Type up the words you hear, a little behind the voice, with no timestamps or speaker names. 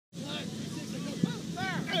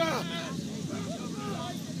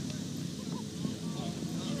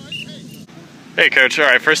Hey Coach, all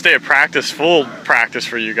right, first day of practice, full practice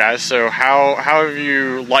for you guys. So how have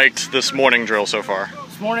you liked this morning drill so far?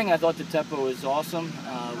 This morning I thought the tempo was awesome.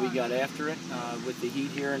 We got after it with the heat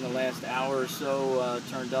here in the last hour or so,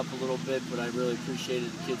 turned up a little bit, but I really appreciated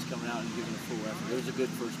the kids coming out and giving a full effort. It was a good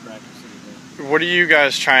first practice of the day. What are you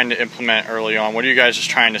guys trying to implement early on? What are you guys just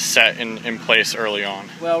trying to set in place early on?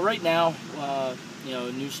 Well, right now, you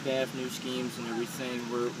know, new staff, new schemes and everything,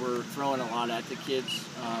 we're throwing a lot at the kids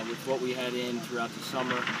with what we had in throughout the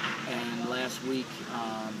summer and last week.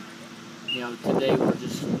 You know, today we're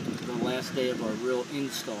just the last day of our real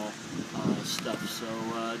install stuff. So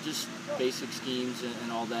just basic schemes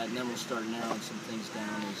and all that, and then we'll start narrowing some things down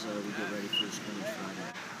as we get ready for the scrimmage Friday.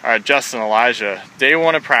 All right, Justin, Elijah, day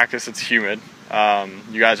one of practice, it's humid.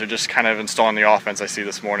 You guys are just kind of installing the offense I see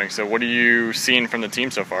this morning. So what are you seeing from the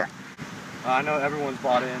team so far? I know everyone's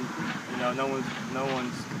bought in. You know, no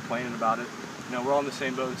one's complaining about it. You know, we're all in the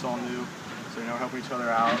same boat. It's all new. So, you know, we're helping each other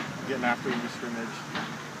out, getting after it in the scrimmage.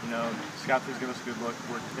 You know, scout teams give us a good look.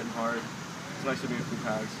 We're hitting hard. It's nice to be in blue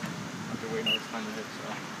pads after waiting all this time to hit. So.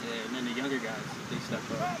 Yeah, and then the younger guys, they step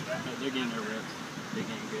up. They're getting their reps. They're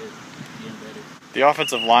getting good, getting better. The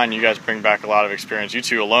offensive line, you guys bring back a lot of experience. You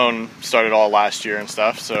two alone started all last year and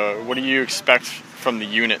stuff. So what do you expect from the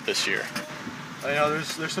unit this year? You know,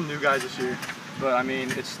 there's some new guys this year, but I mean,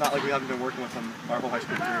 it's not like we haven't been working with them our whole high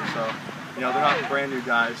school career. So, you know, they're not brand new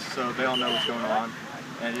guys, so they all know what's going on.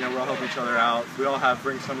 And, you know, we're all helping each other out. We all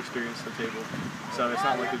bring some experience to the table. So it's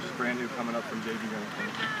not like they're just brand new coming up from JV or anything.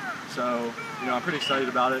 So, you know, I'm pretty excited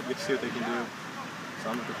about it. Get to see what they can do. So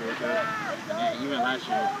I'm looking forward to it. Yeah, even last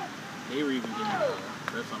year, they were even getting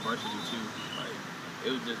reps on varsity too. Like, it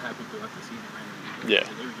was just happening throughout the season randomly. Yeah.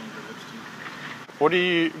 So they were getting their reps too.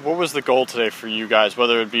 What was the goal today for you guys,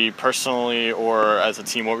 whether it be personally or as a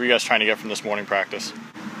team? What were you guys trying to get from this morning practice?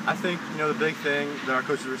 I think, you know, the big thing that our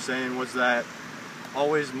coaches were saying was that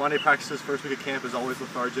always Monday practices, first week of camp is always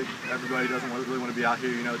lethargic. Everybody doesn't really want to be out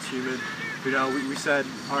here. You know, it's humid. You know, we said,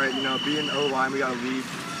 all right, you know, being O-line, we got to lead.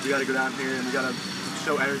 We got to go down here and we got to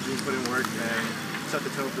show energy and put in work and set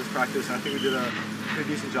the tone for this practice. And I think we did a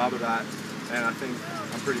pretty decent job of that. And I think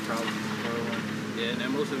I'm pretty proud of it. Yeah, and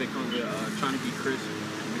then most of it comes with trying to be crisp.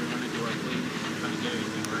 We were going to do our plays, trying to get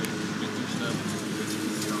everything right, get through stuff.